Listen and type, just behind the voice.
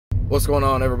What's going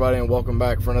on, everybody, and welcome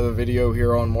back for another video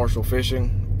here on Marshall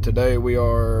Fishing. Today we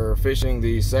are fishing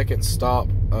the second stop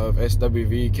of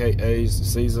SWVKA's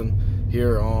season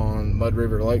here on Mud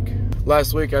River Lake.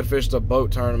 Last week I fished a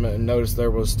boat tournament and noticed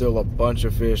there was still a bunch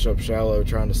of fish up shallow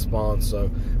trying to spawn,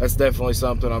 so that's definitely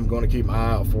something I'm going to keep my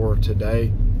eye out for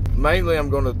today. Mainly I'm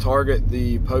going to target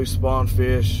the post-spawn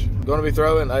fish. I'm going to be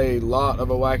throwing a lot of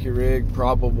a wacky rig,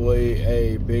 probably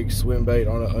a big swim bait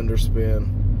on an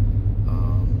underspin.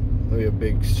 Maybe a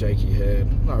big shaky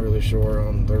head. Not really sure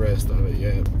on the rest of it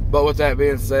yet. But with that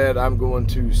being said, I'm going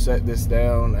to set this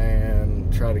down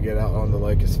and try to get out on the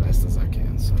lake as fast as I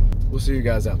can. So we'll see you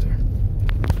guys out there.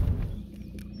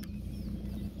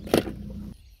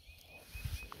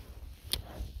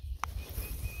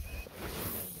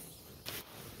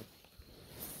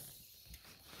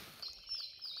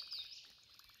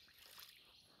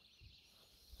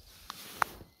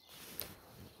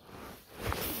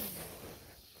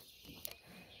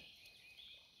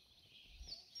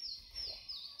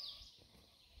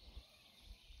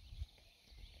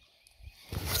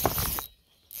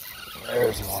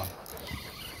 There's one.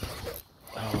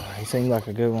 Oh, he seemed like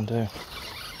a good one too.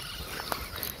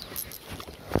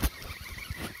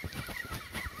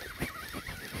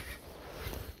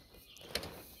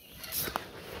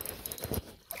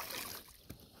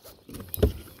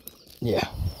 Yeah.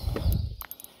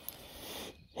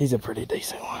 He's a pretty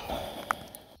decent one.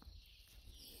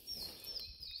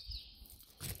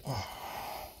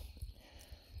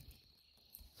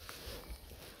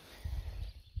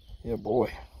 Yeah,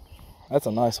 boy. That's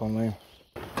a nice one, man.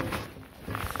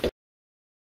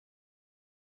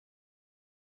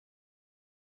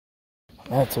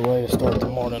 That's a way to start the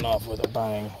morning off with a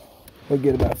bang. We'll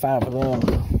get about 5 of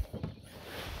them.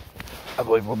 I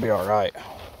believe we'll be all right.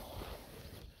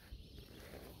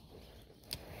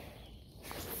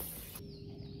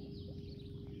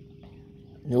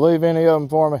 You leave any of them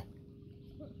for me?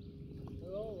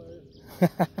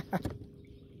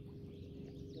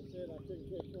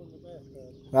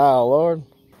 Oh, Lord.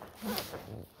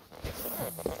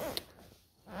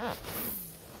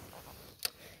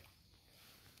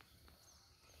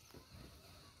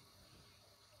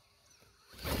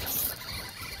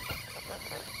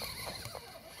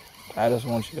 I just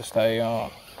want you to stay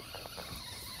on.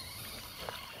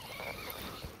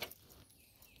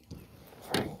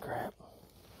 Freaking crap.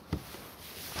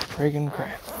 Freaking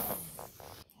crap.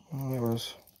 Well, there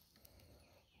was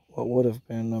what would have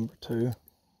been number 2.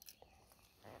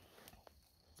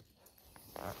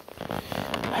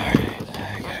 Alright,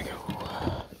 I gotta go.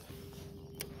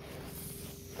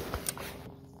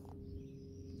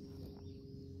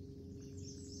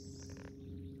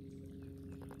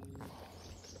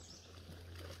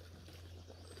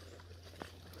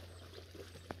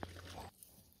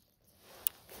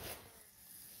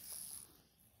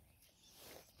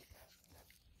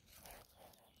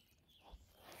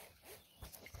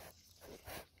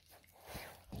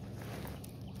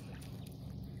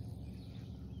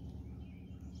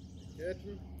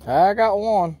 I got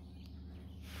one.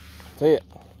 That's it.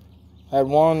 Had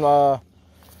one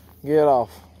get off.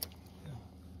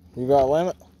 You got a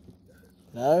limit?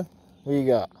 No? What you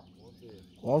got?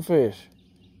 One fish.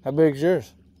 How big's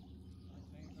yours?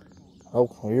 Oh,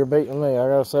 well, you're beating me. I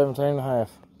got a 17 and a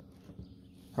half.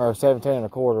 Or 17 and a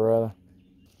quarter, rather.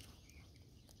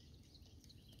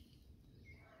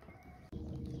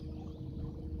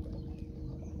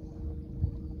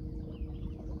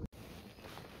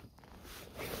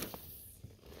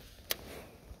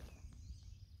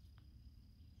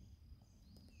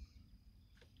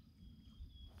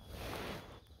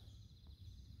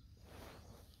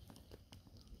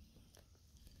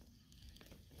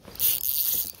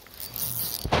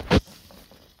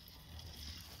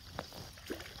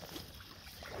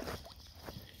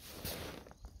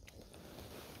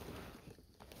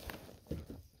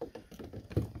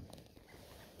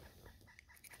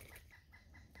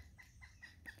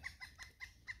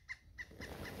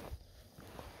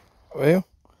 Well,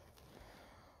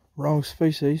 wrong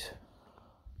species.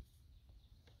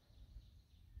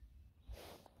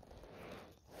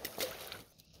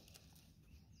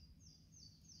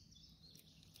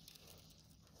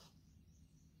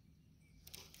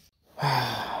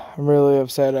 I'm really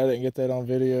upset I didn't get that on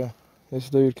video. This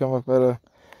dude come up out of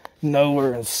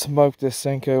nowhere and smoked this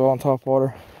Swvka on top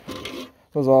water. It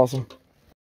was awesome.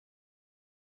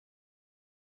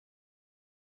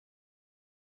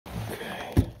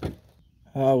 Okay.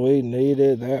 Oh, we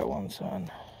needed that one,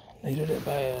 son. Needed it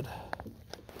bad.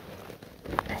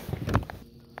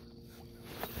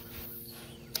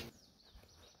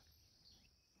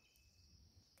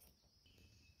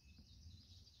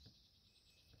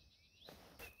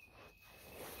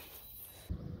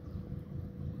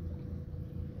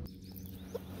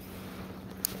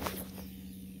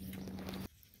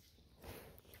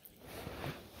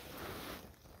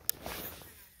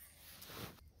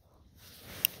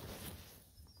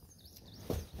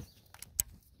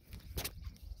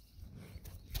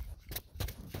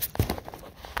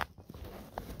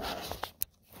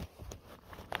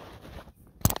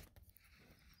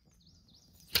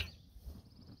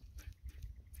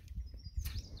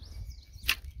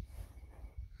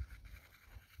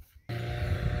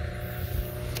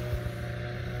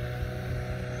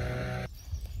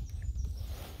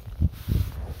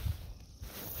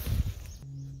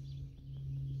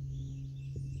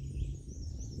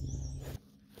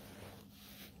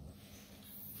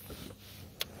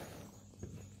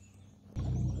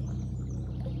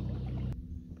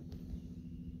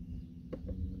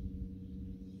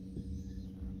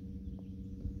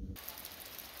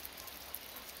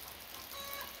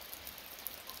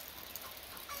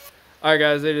 Alright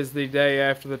guys, it is the day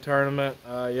after the tournament.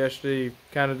 Yesterday,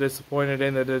 kind of disappointed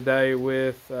in the day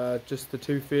with just the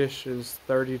 2 fish. It was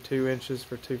 32 inches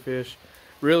for 2 fish.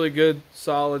 Really good,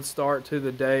 solid start to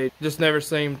the day. Just never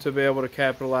seemed to be able to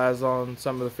capitalize on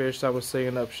some of the fish I was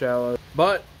seeing up shallow.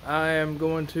 But I am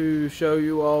going to show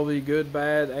you all the good,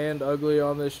 bad, and ugly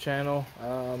on this channel.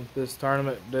 This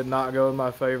tournament did not go in my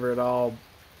favor at all,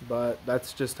 but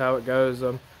that's just how it goes.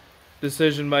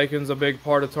 Decision making is a big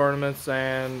part of tournaments,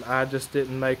 and I just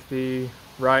didn't make the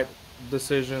right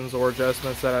decisions or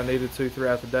adjustments that I needed to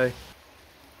throughout the day.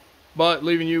 But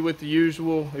leaving you with the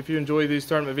usual, if you enjoy these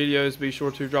tournament videos, be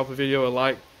sure to drop a video a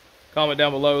like, comment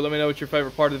down below, let me know what your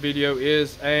favorite part of the video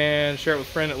is, and share it with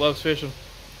a friend that loves fishing.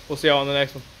 We'll see y'all on the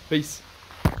next one. Peace.